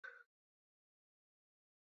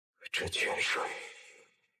这泉水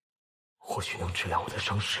或许能治疗我的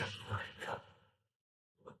伤势。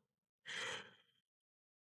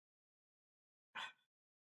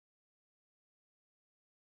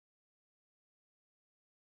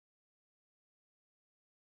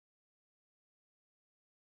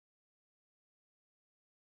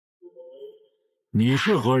你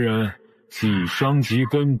是何人？既伤及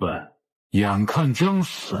根本，眼看将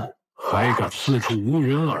死，还敢四处无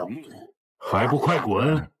人耳目，还不快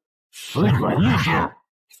滚，死远一些！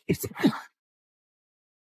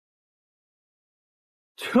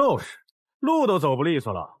就是，路都走不利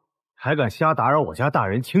索了，还敢瞎打扰我家大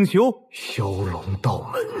人清修？骁龙道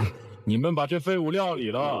门，你们把这废物料理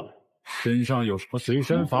了，身上有什么随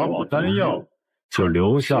身法宝丹药，就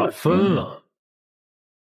留下分了。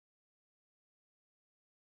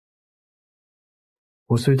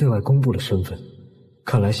我虽对外公布了身份，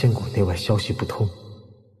看来仙谷内外消息不通，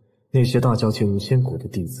那些大教进入仙谷的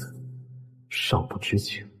弟子尚不知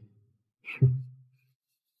情。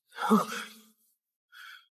哼！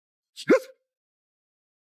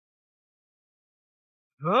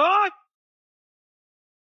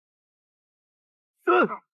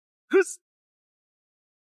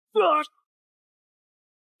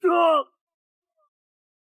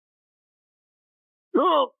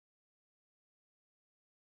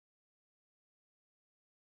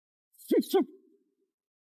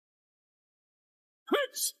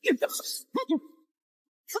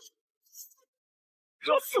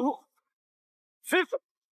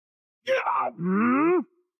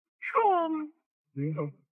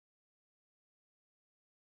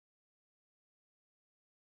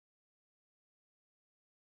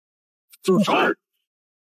住手！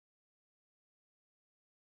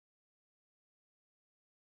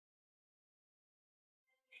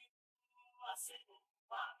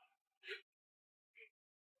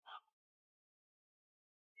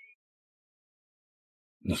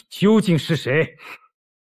你究竟是谁？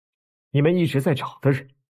你们一直在找的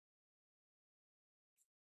人。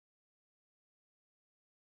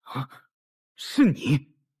啊，是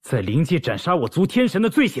你在灵界斩杀我族天神的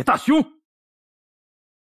最血大凶！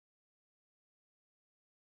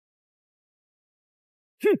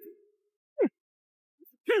哼！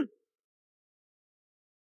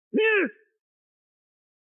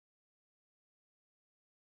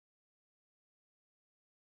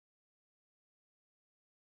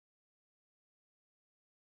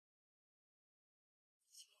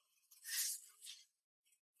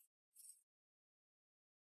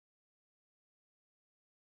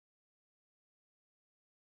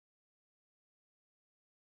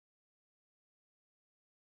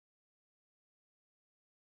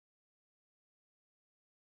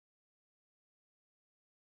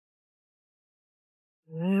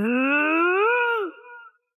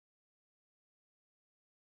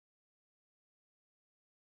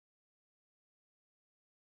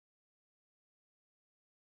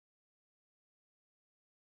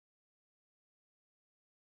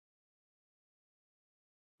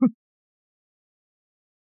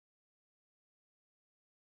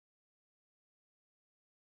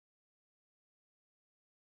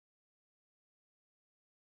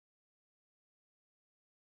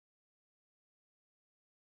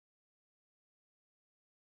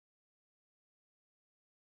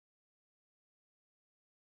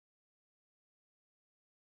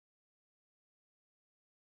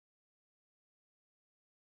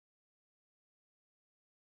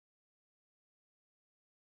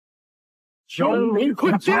将民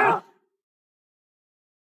困家！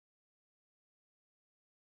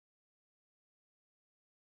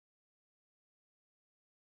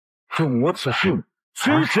中我此术，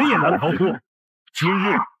天神也难逃脱。今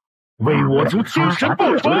日为我族天神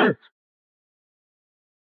报仇！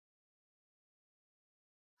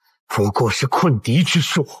不过是困敌之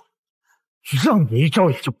术，让你一招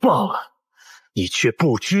也就罢了，你却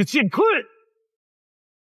不知进退。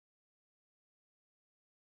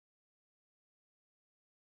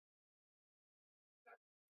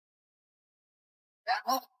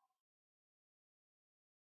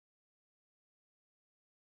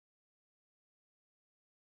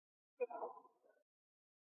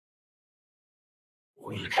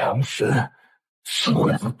为成神，是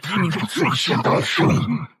我族敌人的最险大术。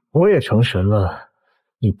我也成神了，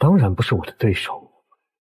你当然不是我的对手。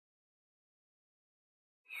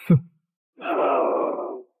哼！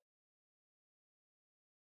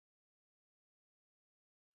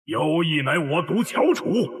妖异乃我族翘楚，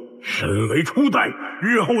身为初代，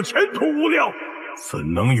日后前途无量，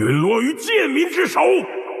怎能陨落于贱民之手？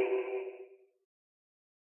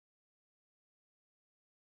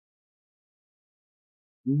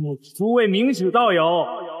诸位明史道友，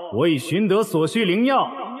我已寻得所需灵药，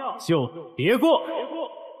就别过。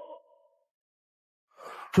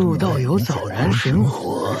祝道友早燃神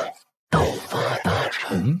火，道法大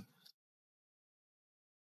成。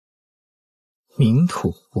冥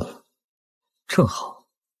土，正好，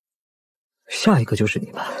下一个就是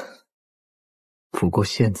你们。不过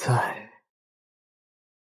现在，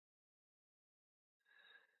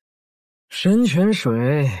神泉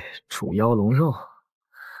水煮妖龙肉，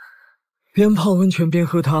边泡温泉边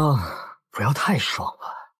喝汤，不要太爽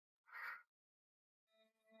了。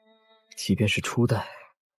即便是初代，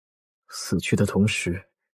死去的同时，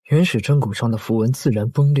原始真骨上的符文自然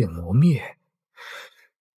崩裂磨灭。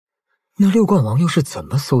那六冠王又是怎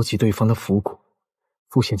么搜集对方的符骨、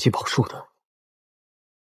复现七宝术的？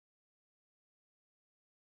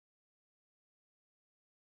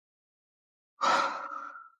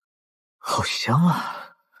好香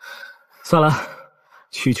啊！算了，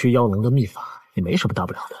区妖龙的秘法也没什么大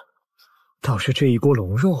不了的。倒是这一锅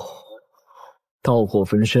龙肉，道火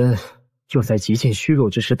焚身，又在极尽虚弱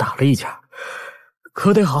之时打了一架，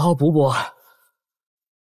可得好好补补。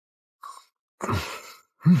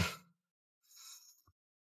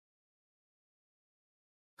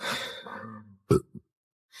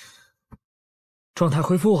状态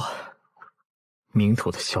恢复，冥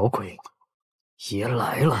土的小鬼爷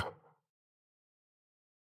来了。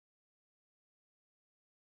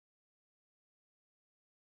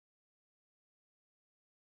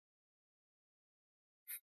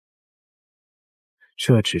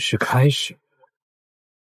这只是开始。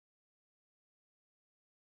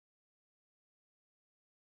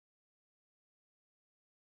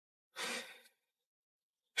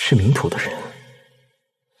是冥土的人，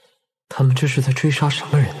他们这是在追杀什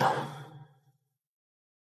么人呢？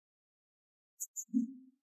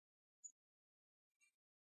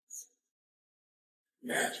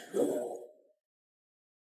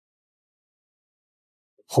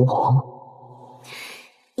猴王，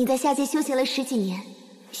你在下界修行了10几年，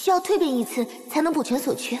需要蜕变一次才能补全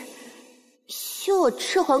所缺。修我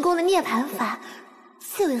赤桓宫的涅槃法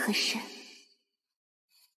最为合适。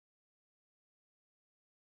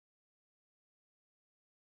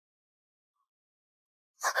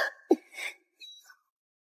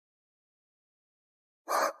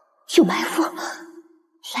有埋伏，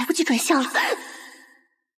来不及转向了。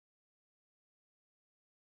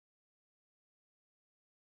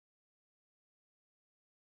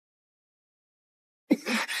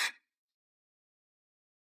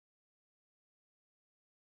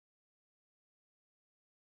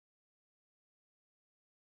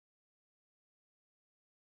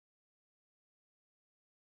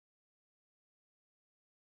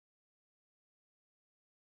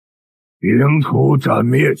领土斩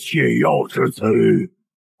灭窃药之贼，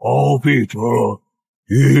包庇者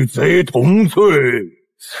与贼同罪。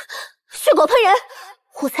血狗喷人！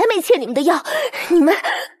我才没窃你们的药，你们……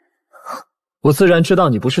我自然知道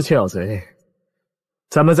你不是窃药贼。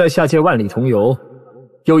咱们在下界万里同游，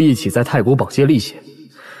又一起在太古堡街历险，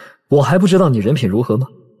我还不知道你人品如何吗？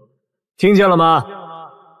听见了吗？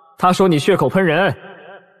他说你血口喷人。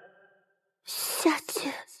下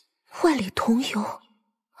界万里同游，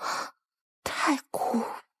太古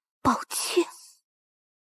堡街。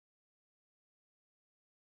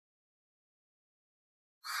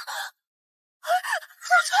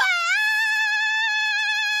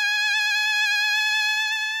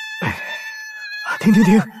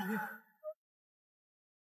停！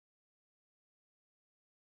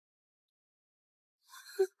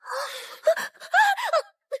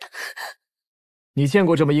你见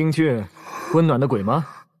过这么英俊、温暖的鬼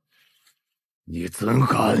吗？你怎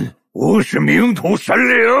敢无视冥土神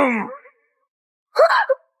灵？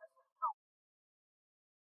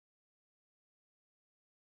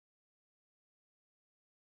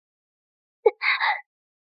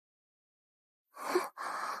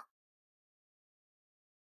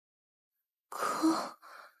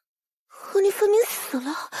可你分明死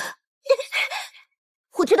了。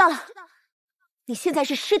我知道了，你现在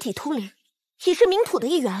是尸体通灵，也是冥土的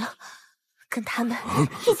一员了，跟他们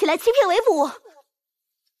一起来欺骗围捕我。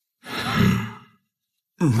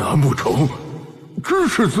难不成支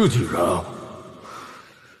持自己人？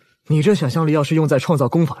你这想象力要是用在创造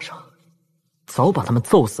功法上，早把他们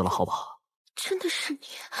揍死了，好不好？真的是你，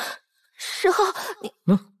石昊，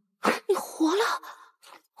你活了，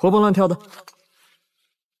活蹦乱跳的。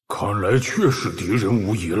看来确是敌人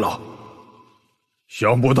无疑了。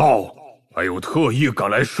想不到还有特意赶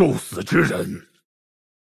来受死之人。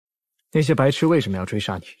那些白痴为什么要追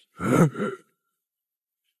杀你？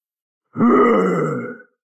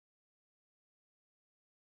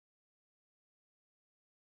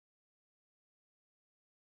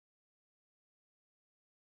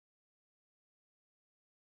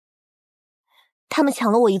他们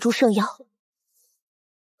抢了我一株圣药，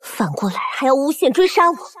反过来还要诬陷追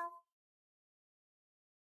杀我。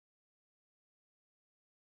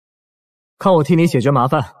看我替你解决麻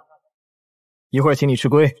烦，一会儿请你吃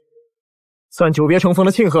龟，算久别重逢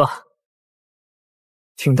的庆贺。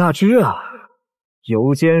挺大只啊，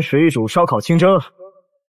油煎、水煮、烧烤、清蒸，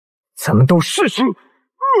咱们都试试。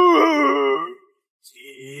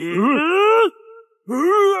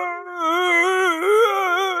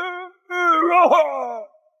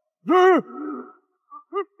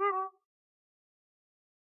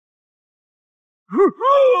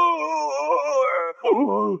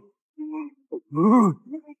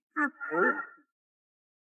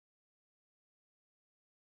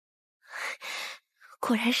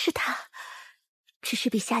果然是他，只是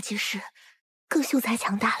比下界时更秀才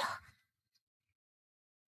强大了。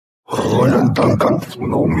何人胆敢抚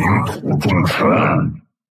弄冥土众神？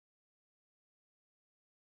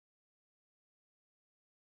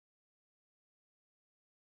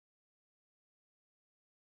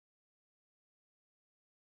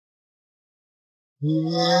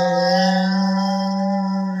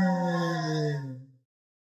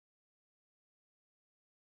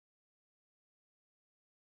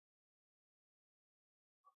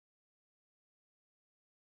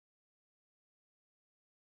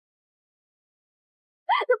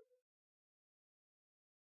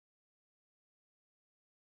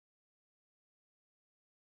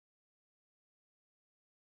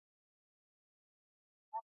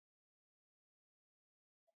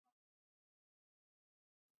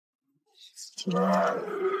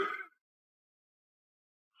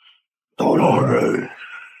刀老人，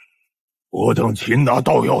我等擒拿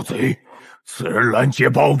盗药贼，此人拦截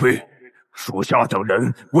包庇，属下等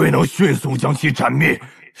人未能迅速将其斩灭，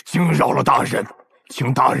惊扰了大人，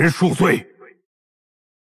请大人恕罪。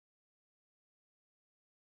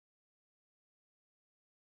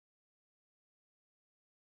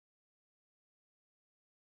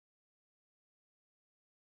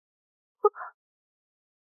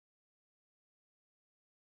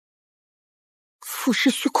俯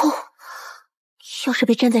视虚空，要是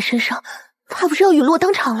被粘在身上，怕不是要陨落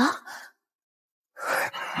当场了。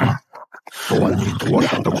算你躲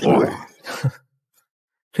闪得快。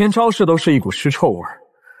连招式都是一股尸臭味，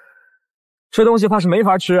这东西怕是没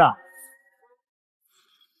法吃啊！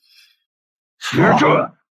接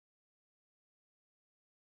着，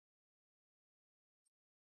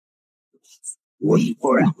我一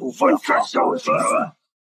本不分这小子。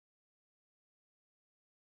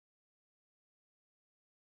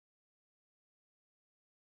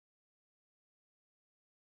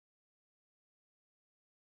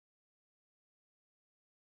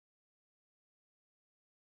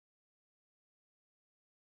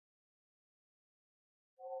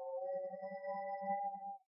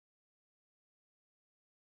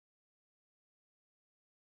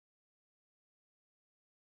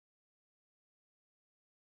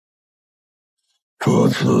这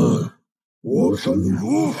次我是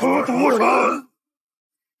如何躲闪？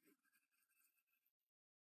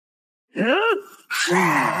是。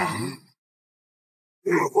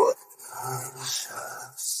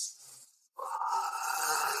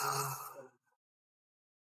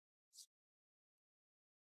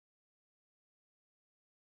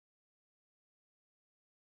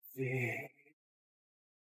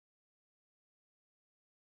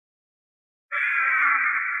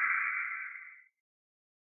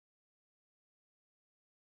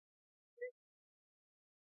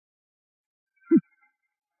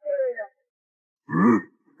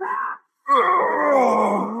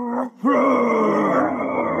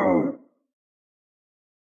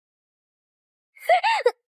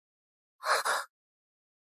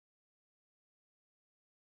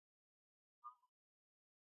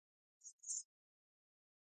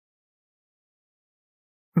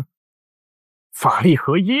法力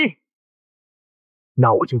合一，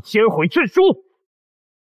那我就歼毁镇书。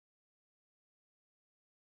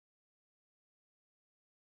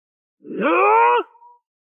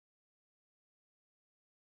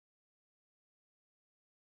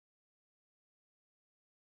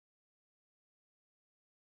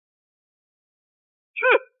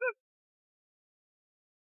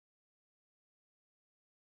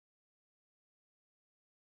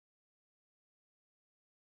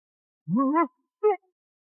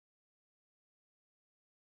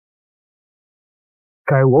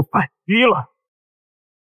该我反击了。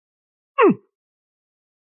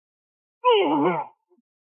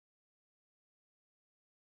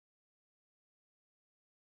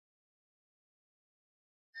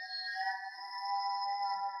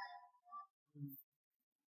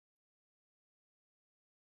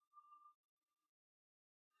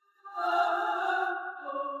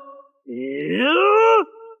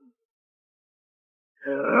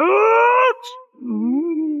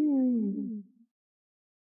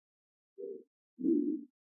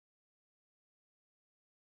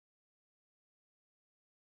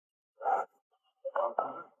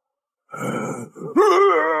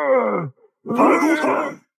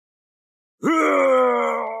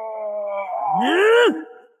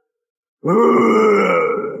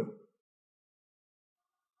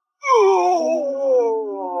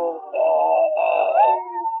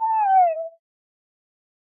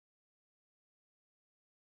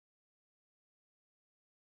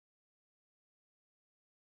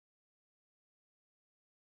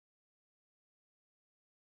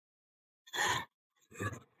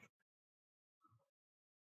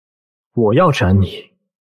我要斩你，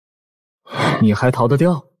你还逃得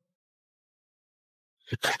掉？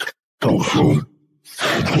道兄，此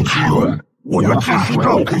处之恩，我愿尽数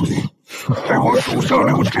让给你，还望手下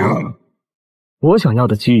留情。我想要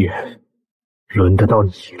的机缘，轮得到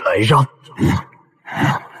你来让？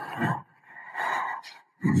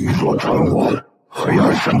你若斩我，黑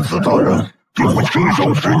暗神子大人定会亲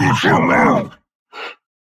手取你性命。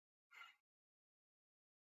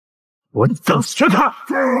我等着他！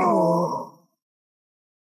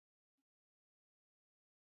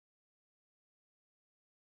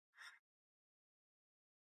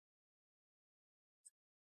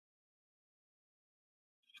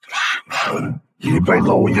臣已被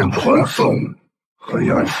老鹰传送，黑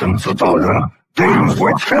暗神子大人定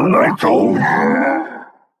会前来找你。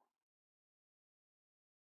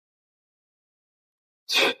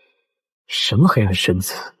切，什么黑暗神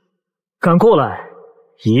子？敢过来，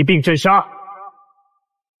一并镇杀！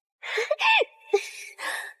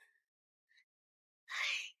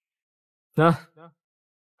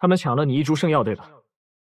他们抢了你一株圣药，对吧？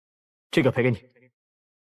这个赔给你。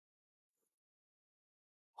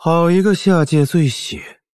好一个下界罪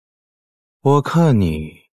血！我看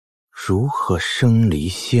你如何生离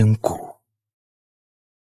仙谷。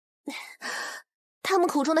他们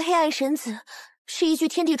口中的黑暗神子，是一句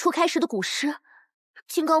天地初开时的古诗：“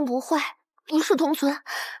金刚不坏，一世同存。”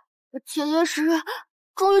结业时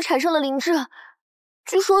终于产生了灵智，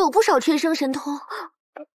据说有不少天生神通。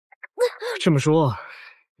这么说，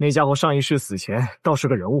那家伙上一世死前倒是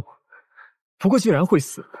个人物。不过既然会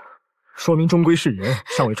死，说明终归是人，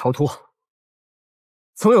尚未超脱，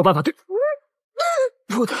总有办法对。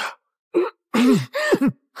不得，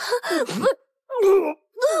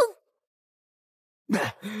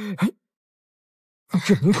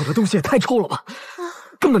这泥土的东西也太臭了吧，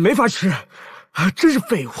根本没法吃，真是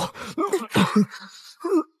废物。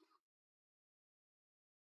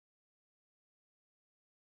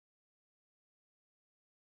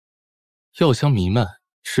药香弥漫，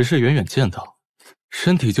只是远远见到，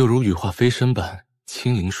身体就如羽化飞身般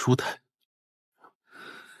轻盈舒坦。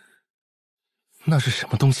那是什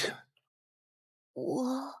么东西？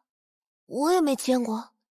我也没见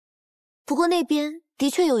过，不过那边的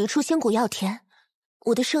确有一处仙谷药田，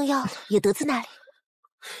我的圣药也得自那里。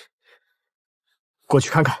过去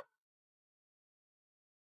看看。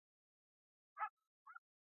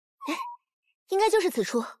应该就是此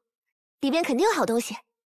处，里边肯定有好东西。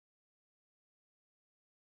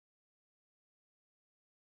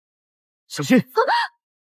小心！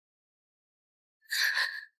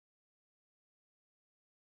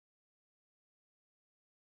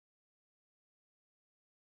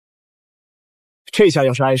这下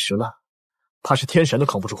要是挨实了，怕是天神都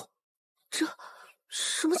扛不住。这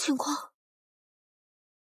什么情况？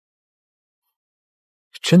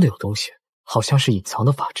真的有东西，好像是隐藏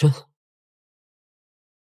的法阵。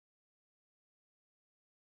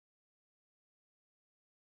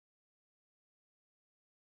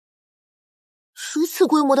如此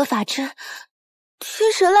规模的法阵，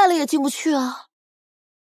天神来了也进不去啊！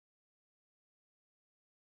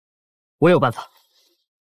我有办法。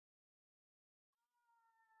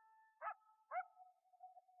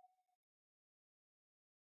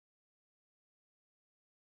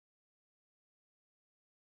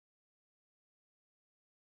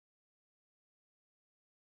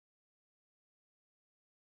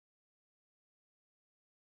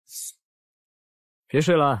别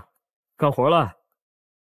睡了，干活了。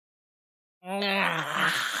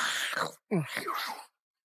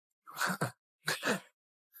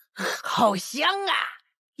好香啊，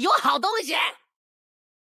有好东西。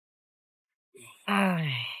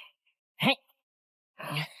嘿，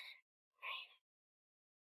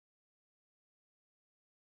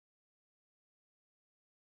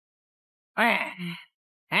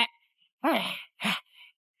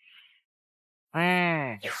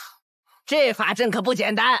这法阵可不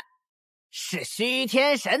简单，是虚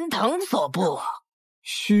天神藤所布。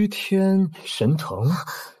虚天神藤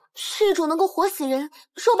是一种能够活死人、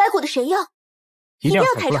收白骨的神药，一定要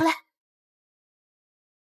抬抬出来。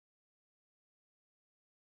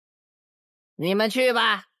你们去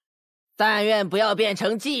吧，但愿不要变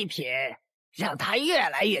成祭品，让它越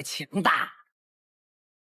来越强大。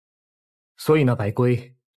所以那白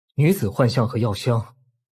龟、女子幻象和药香，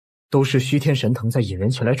都是虚天神藤在引人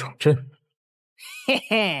前来闯阵。嘿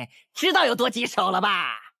嘿，知道有多棘手了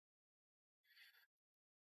吧？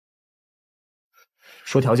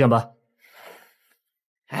说条件吧。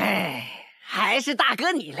哎，还是大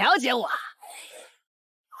哥你了解我。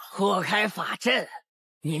破开法阵，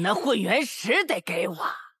你那混元石得给我。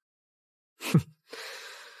哼，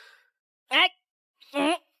哎，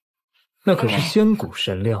那可是仙骨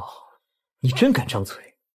神料，你真敢张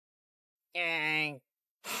嘴？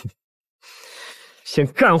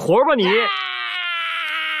先干活吧你！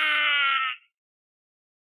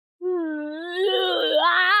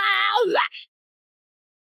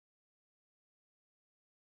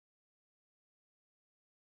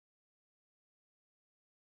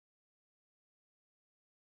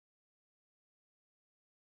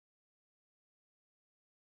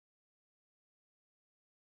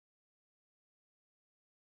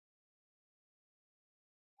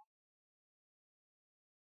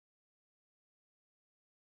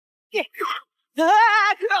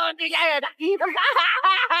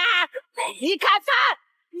你看看，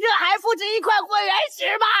这还不止一块混元石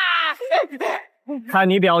吗？看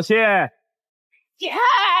你表现。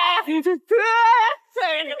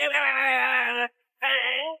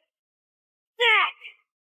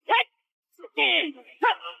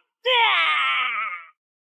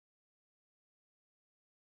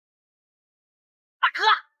大哥，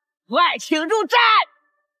快请入阵！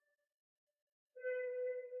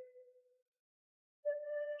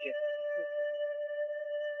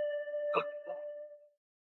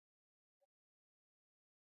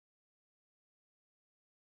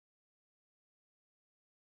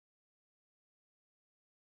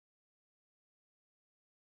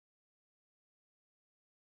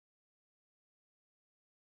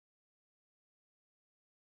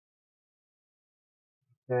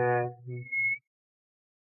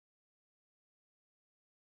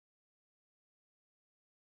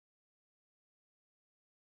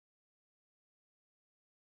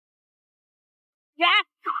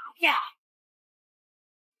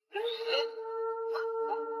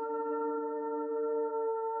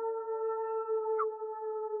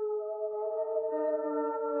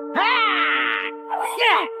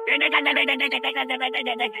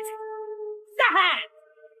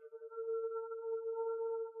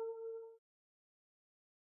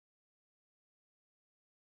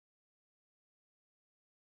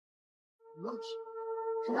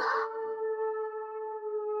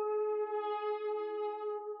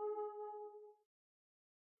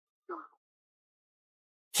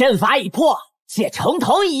阵法已破，借重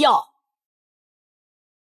头一用。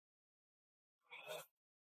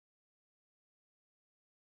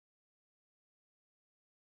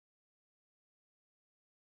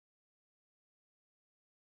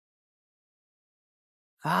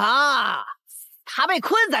啊，他被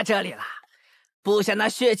困在这里了，布下那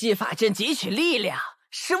血祭法阵汲取力量，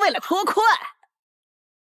是为了脱困。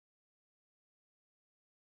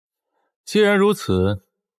既然如此，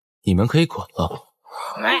你们可以滚了。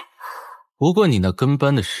不过你那跟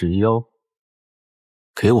班的石妖，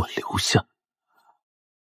给我留下。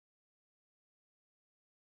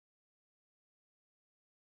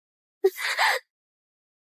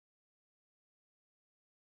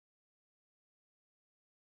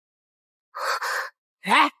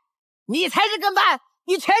哎，你才是跟班，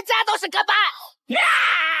你全家都是跟班！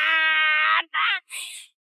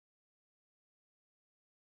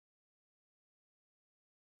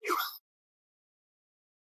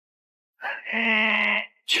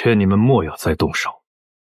劝你们莫要再动手。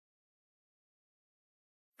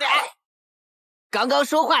刚刚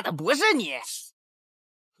说话的不是你。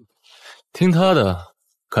听他的，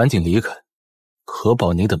赶紧离开，可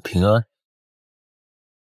保你等平安。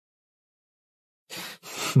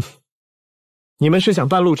哼，你们是想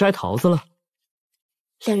半路摘桃子了？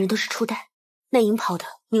两人都是初代，那银袍的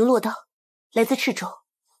名落道，来自赤州，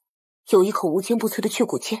有一口无坚不摧的雀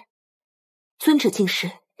骨剑。尊者进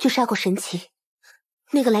世就杀过神奇，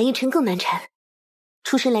那个蓝衣琛更难缠，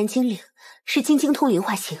出身蓝精灵，是金精通灵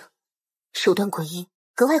化形，手段诡异，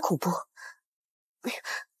格外恐怖。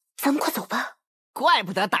咱们快走吧。怪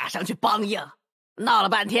不得打上去梆硬，闹了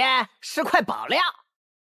半天是块宝料。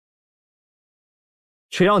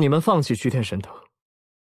只要你们放弃虚天神藤，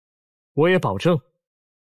我也保证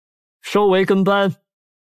收为跟班，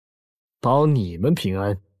保你们平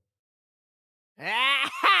安。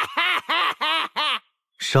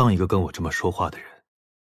上一个跟我这么说话的人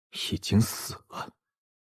已经死了。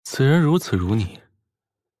此人如此如你，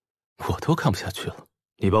我都看不下去了。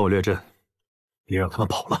你帮我略阵，别让他们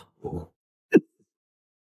跑了。哼，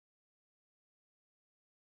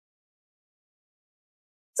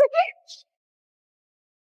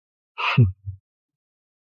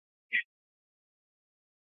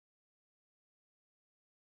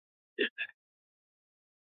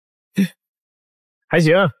还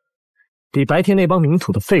行，比白天那帮冥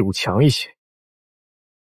土的废物强一些。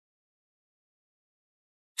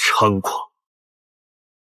猖狂！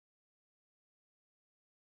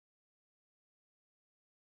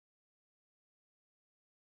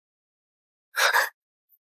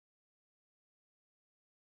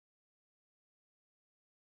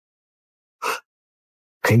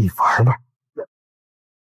给你玩玩。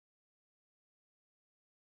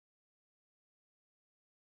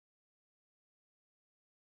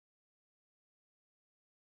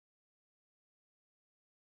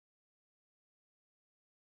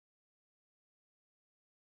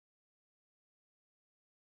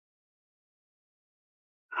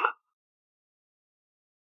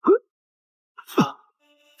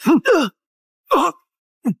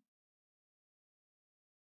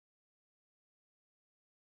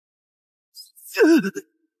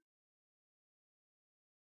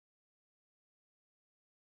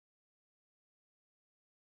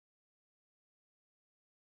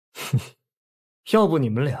要不你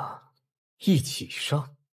们俩一起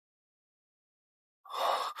上？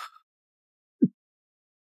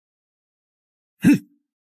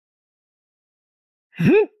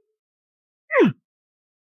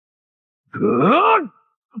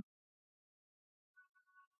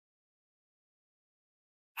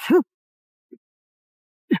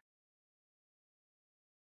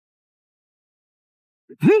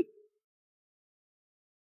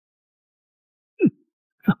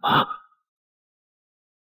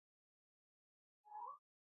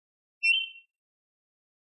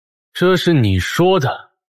这是你说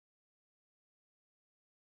的？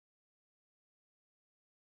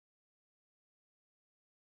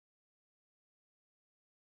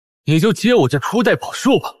你就接我这初代宝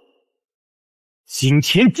术吧。金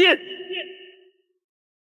钱剑。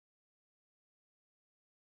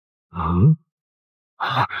嗯。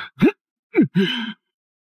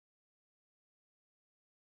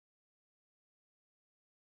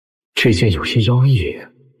这剑有些妖异。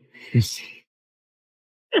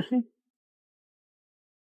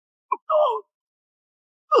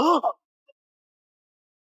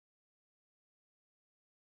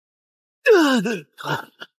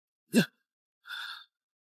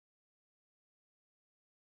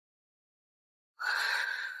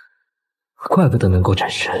怪不得能够斩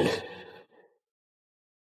神。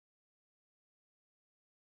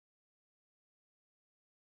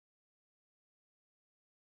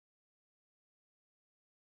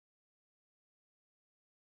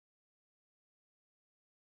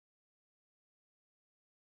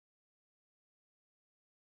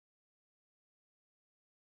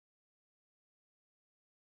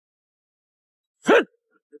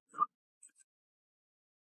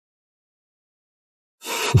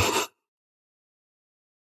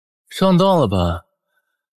上当了吧？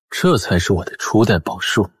这才是我的初代宝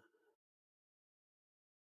术。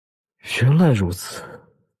原来如此。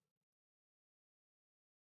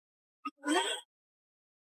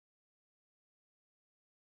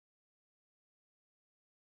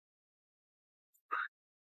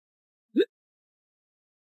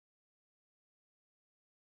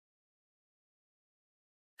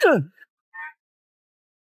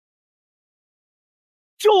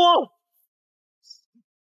救我！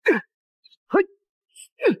嘿！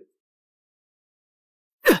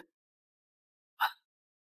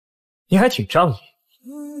你还挺仗义。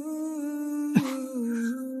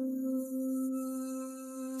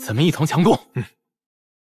咱们一同强攻。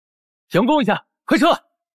强攻一下，快撤！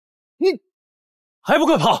你还不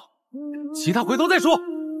快跑？其他回头再说。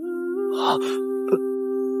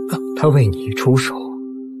他为你一出手，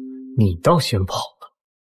你倒先跑了。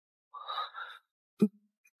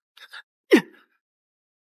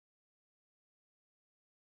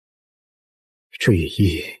这羽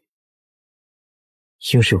翼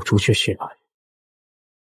应是有朱雀血来，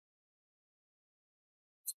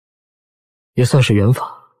也算是缘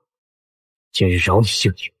法。今日饶你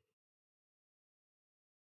性命。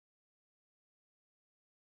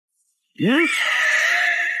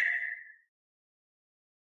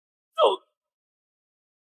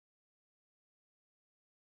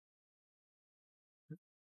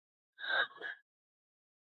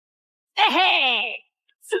嘿嘿，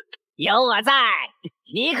有我在，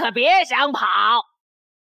你可别想跑。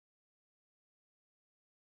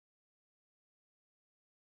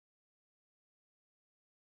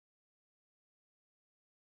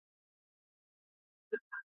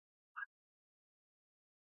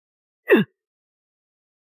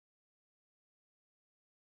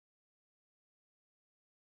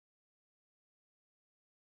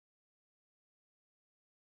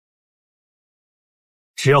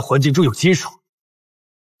只要环境中有金属，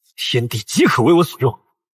天地皆可为我所用。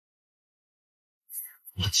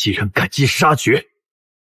你既然赶尽杀绝，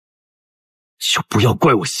就不要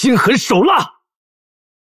怪我心狠手辣。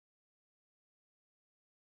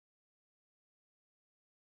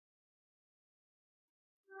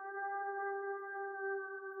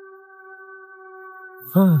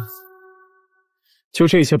就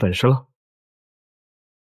这些本事了。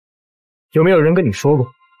有没有人跟你说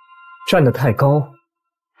过，站得太高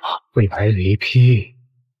会挨雷劈？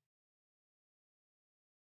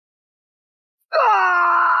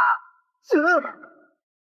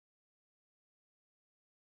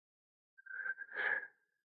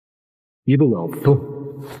一个咬不动，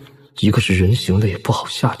一个是人形的也不好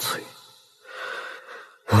下嘴。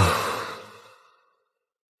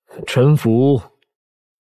臣服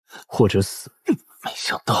或者死。没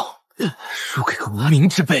想到输给个无名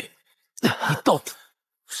之辈，你到底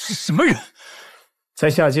是什么人？在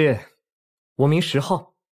下界，我名石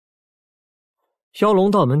昊，妖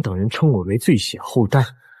龙道门等人称我为最显后代。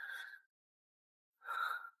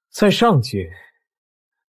在上界，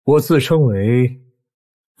我自称为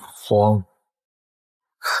荒。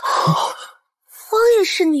荒也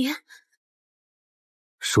是你？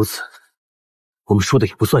如此，我们说的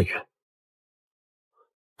也不算远。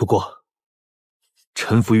不过，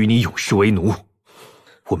臣服于你，永世为奴，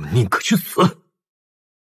我们宁可去死，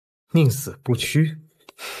宁死不屈。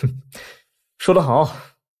说得好，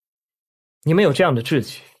你们有这样的志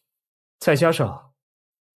气，再加上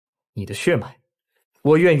你的血脉，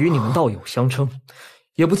我愿与你们道友相称，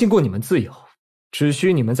也不禁过你们自由。只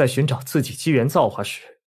需你们在寻找自己机缘造化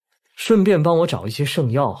时，顺便帮我找一些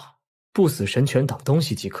圣药、不死神拳等东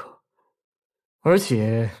西即可，而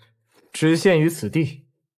且只限于此地。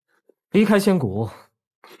离开仙谷，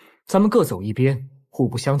咱们各走一边，互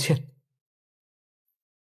不相欠。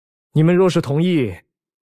你们若是同意，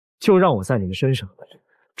就让我在你们身上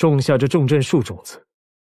种下这重镇树种子。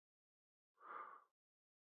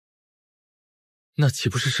那岂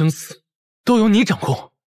不是生死都由你掌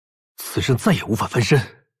控？此生再也无法翻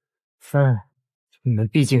身。你们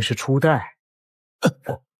毕竟是初代，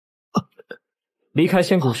离开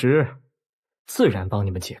仙谷时，自然帮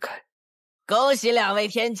你们解开。恭喜两位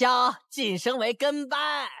天骄晋升为跟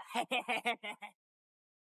班！嘿嘿嘿嘿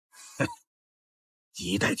嘿。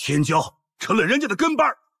一代天骄成了人家的跟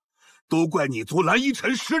班，都怪你族蓝衣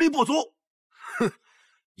臣实力不足。哼，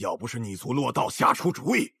要不是你族落道下出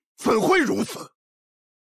主意，怎会如此？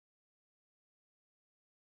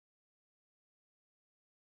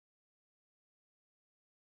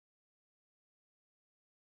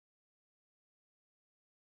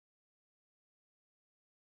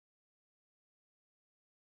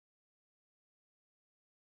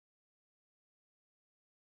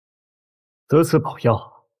得此宝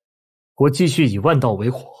药，我继续以万道为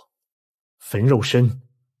火，焚肉身，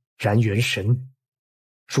燃元神，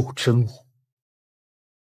入真我。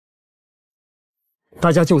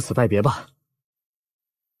大家就此拜别吧。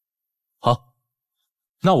好，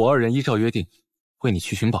那我二人依照约定，为你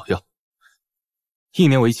去寻宝药，1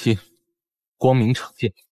年为期，光明惩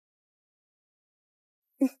戒。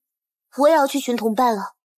我也要去寻同伴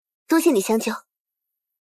了，多谢你相救，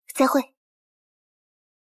再会。